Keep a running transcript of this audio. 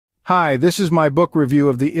Hi, this is my book review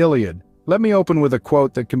of the Iliad. Let me open with a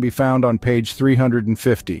quote that can be found on page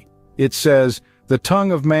 350. It says, "The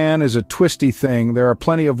tongue of man is a twisty thing. There are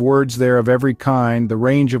plenty of words there of every kind. The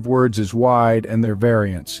range of words is wide and their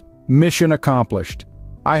variance." Mission accomplished.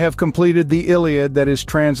 I have completed the Iliad that is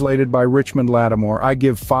translated by Richmond Lattimore. I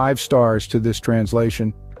give 5 stars to this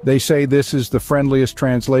translation. They say this is the friendliest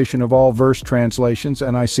translation of all verse translations,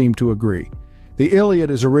 and I seem to agree. The Iliad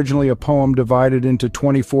is originally a poem divided into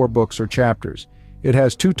 24 books or chapters. It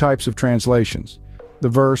has 2 types of translations, the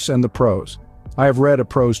verse and the prose. I have read a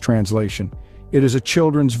prose translation. It is a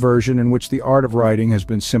children's version in which the art of writing has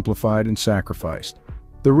been simplified and sacrificed.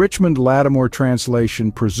 The Richmond Lattimore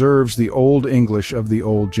translation preserves the Old English of the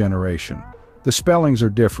old generation. The spellings are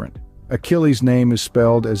different. Achilles' name is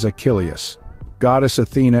spelled as Achilleus. Goddess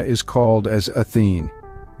Athena is called as Athene.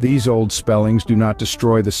 These old spellings do not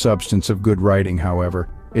destroy the substance of good writing, however.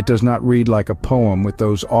 It does not read like a poem with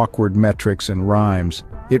those awkward metrics and rhymes.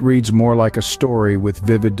 It reads more like a story with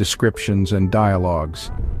vivid descriptions and dialogues.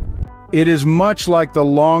 It is much like the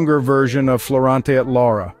longer version of Florante at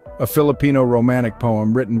Laura, a Filipino romantic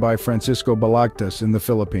poem written by Francisco Balagtas in the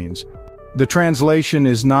Philippines. The translation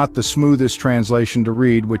is not the smoothest translation to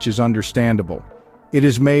read, which is understandable. It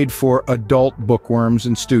is made for adult bookworms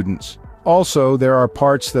and students. Also, there are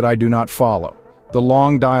parts that I do not follow. The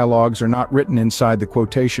long dialogues are not written inside the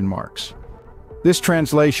quotation marks. This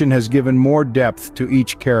translation has given more depth to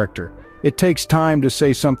each character. It takes time to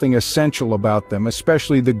say something essential about them,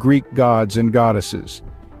 especially the Greek gods and goddesses.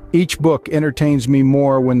 Each book entertains me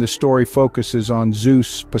more when the story focuses on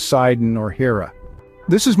Zeus, Poseidon, or Hera.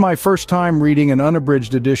 This is my first time reading an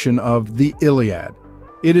unabridged edition of the Iliad.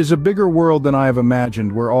 It is a bigger world than I have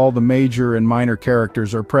imagined, where all the major and minor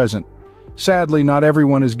characters are present. Sadly, not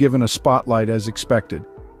everyone is given a spotlight as expected.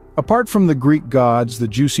 Apart from the Greek gods, the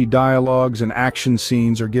juicy dialogues and action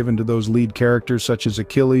scenes are given to those lead characters such as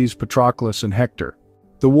Achilles, Patroclus, and Hector.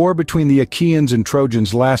 The war between the Achaeans and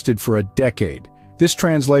Trojans lasted for a decade. This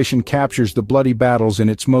translation captures the bloody battles in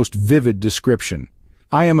its most vivid description.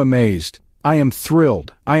 I am amazed. I am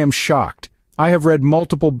thrilled. I am shocked. I have read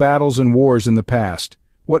multiple battles and wars in the past.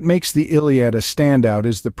 What makes the Iliad a standout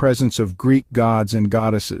is the presence of Greek gods and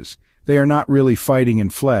goddesses. They are not really fighting in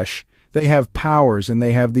flesh. They have powers and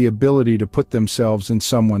they have the ability to put themselves in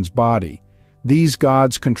someone's body. These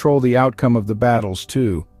gods control the outcome of the battles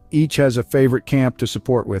too. Each has a favorite camp to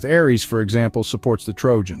support with. Ares, for example, supports the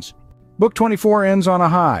Trojans. Book 24 ends on a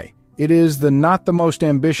high. It is not the most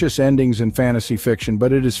ambitious endings in fantasy fiction,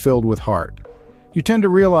 but it is filled with heart. You tend to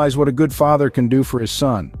realize what a good father can do for his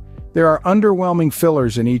son. There are underwhelming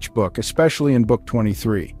fillers in each book, especially in book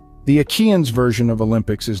 23. The Achaeans version of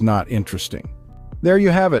Olympics is not interesting. There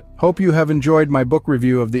you have it. Hope you have enjoyed my book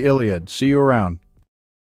review of the Iliad. See you around.